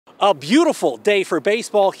A beautiful day for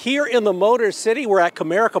baseball here in the Motor City. We're at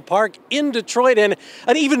Comerica Park in Detroit, and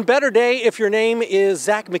an even better day if your name is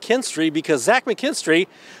Zach McKinstry, because Zach McKinstry,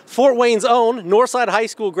 Fort Wayne's own Northside High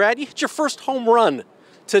School grad, you hit your first home run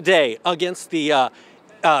today against the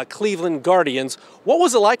Cleveland Guardians. What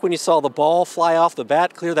was it like when you saw the ball fly off the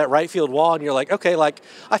bat, clear that right field wall, and you're like, okay,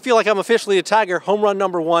 I feel like I'm officially a Tiger, home run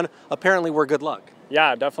number one, apparently we're good luck?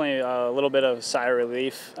 Yeah, definitely a little bit of sigh of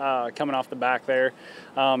relief coming off the back there.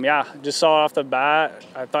 Yeah, just saw it off the bat.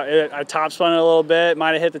 I thought I top spun it a little bit,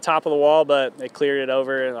 might have hit the top of the wall, but it cleared it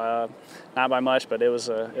over. Not by much, but it was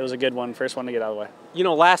a good one, first one to get out of the way. You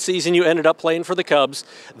know, last season you ended up playing for the Cubs.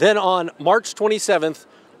 Then on March 27th,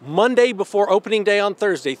 Monday before opening day on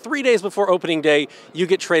Thursday, 3 days before opening day, you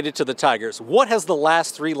get traded to the Tigers. What has the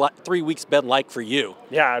last three weeks been like for you?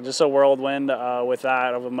 Yeah, just a whirlwind with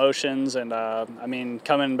that of emotions, and I mean,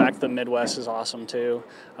 coming back to the Midwest is awesome too.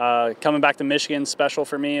 Coming back to Michigan, special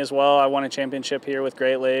for me as well. I won a championship here with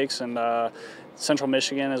Great Lakes and Central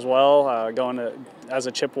Michigan as well. Going to as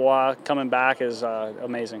a Chippewa, coming back is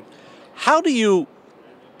amazing. How do you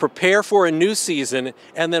prepare for a new season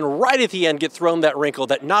and then right at the end get thrown that wrinkle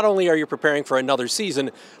that not only are you preparing for another season,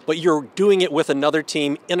 but you're doing it with another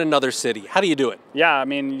team in another city? How do you do it? Yeah, I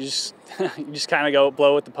mean, you just kind of go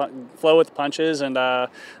flow with the punches, and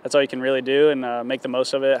that's all you can really do, and make the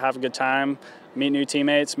most of it, have a good time, meet new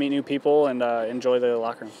teammates, meet new people, and enjoy the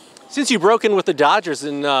locker room. Since you broke in with the Dodgers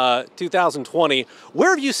in 2020,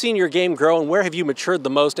 where have you seen your game grow, and where have you matured the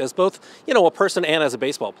most as both, a person and as a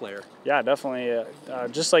baseball player? Yeah, definitely.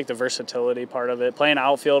 Just like the versatility part of it, playing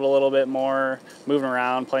outfield a little bit more, moving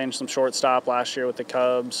around, playing some shortstop last year with the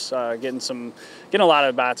Cubs, getting a lot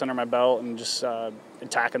of bats under my belt, and just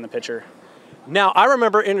attacking the pitcher. Now, I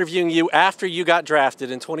remember interviewing you after you got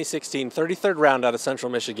drafted in 2016, 33rd round out of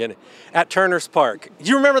Central Michigan at Turner's Park.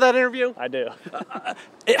 Do you remember that interview? I do.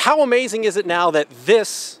 How amazing is it now that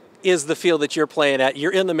this is the field that you're playing at?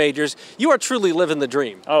 You're in the majors. You are truly living the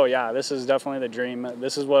dream. Oh, yeah. This is definitely the dream.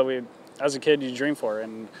 This is what as a kid, you dream for,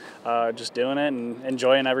 and just doing it and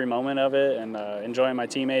enjoying every moment of it, and enjoying my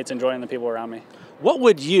teammates, enjoying the people around me. What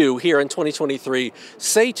would you, here in 2023,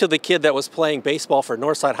 say to the kid that was playing baseball for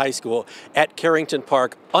Northside High School at Carrington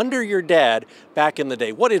Park under your dad back in the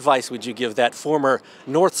day? What advice would you give that former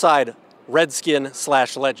Northside Redskin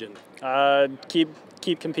 / legend?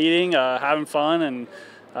 Keep competing, having fun,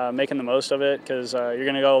 and making the most of it, because you're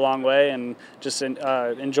going to go a long way, and just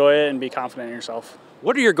enjoy it and be confident in yourself.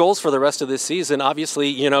 What are your goals for the rest of this season? Obviously,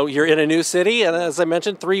 you're in a new city, and as I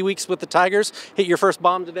mentioned, 3 weeks with the Tigers. Hit your first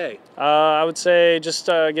bomb today. I would say just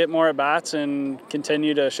get more at-bats and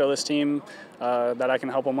continue to show this team that I can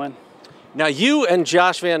help them win. Now, you and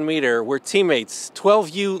Josh Van Meter were teammates,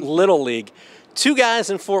 12U Little League, two guys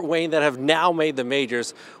in Fort Wayne that have now made the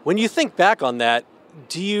majors. When you think back on that,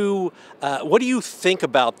 what do you think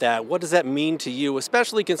about that? What does that mean to you,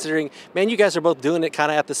 especially considering, man, you guys are both doing it kind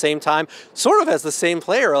of at the same time, sort of as the same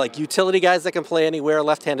player, like utility guys that can play anywhere,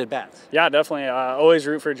 left-handed bats? Yeah, definitely. Always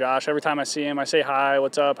root for Josh. Every time I see him, I say hi,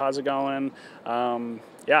 what's up, how's it going?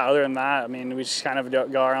 Yeah, other than that, I mean, we just kind of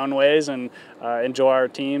go our own ways and enjoy our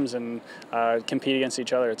teams and compete against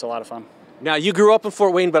each other. It's a lot of fun. Now, you grew up in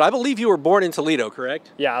Fort Wayne, but I believe you were born in Toledo, correct?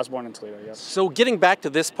 Yeah, I was born in Toledo, yes. So getting back to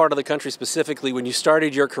this part of the country specifically, when you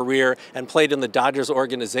started your career and played in the Dodgers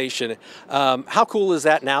organization, how cool is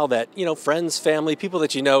that now that, friends, family, people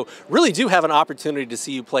that you know really do have an opportunity to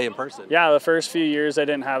see you play in person? Yeah, the first few years I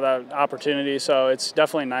didn't have that opportunity, so it's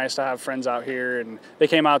definitely nice to have friends out here. And they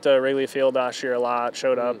came out to Wrigley Field last year a lot,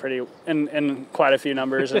 showed up in quite a few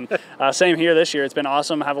numbers. And same here this year. It's been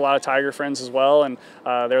awesome. I have a lot of Tiger friends as well, and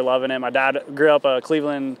they're loving it. My dad grew up a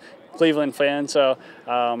Cleveland fan, so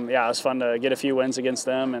yeah, it was fun to get a few wins against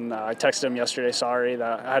them. And I texted him yesterday, sorry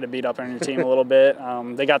that I had to beat up on your team a little bit.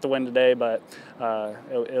 They got the win today, but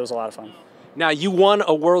it was a lot of fun. Now, you won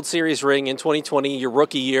a World Series ring in 2020, your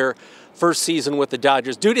rookie year, first season with the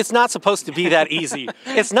Dodgers. Dude, it's not supposed to be that easy.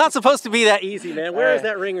 It's not supposed to be that easy, man. Where is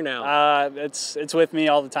that ringer now? It's with me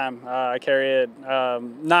all the time. I carry it,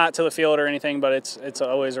 not to the field or anything, but it's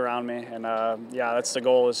always around me. And yeah, that's the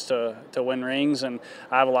goal, is to win rings. And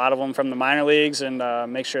I have a lot of them from the minor leagues, and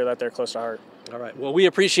make sure that they're close to heart. All right. Well, we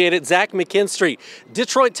appreciate it. Zach McKinstry,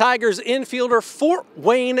 Detroit Tigers infielder, Fort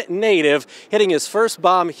Wayne native, hitting his first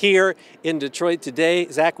bomb here in Detroit today.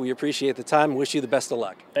 Zach, we appreciate the time. Wish you the best of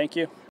luck. Thank you.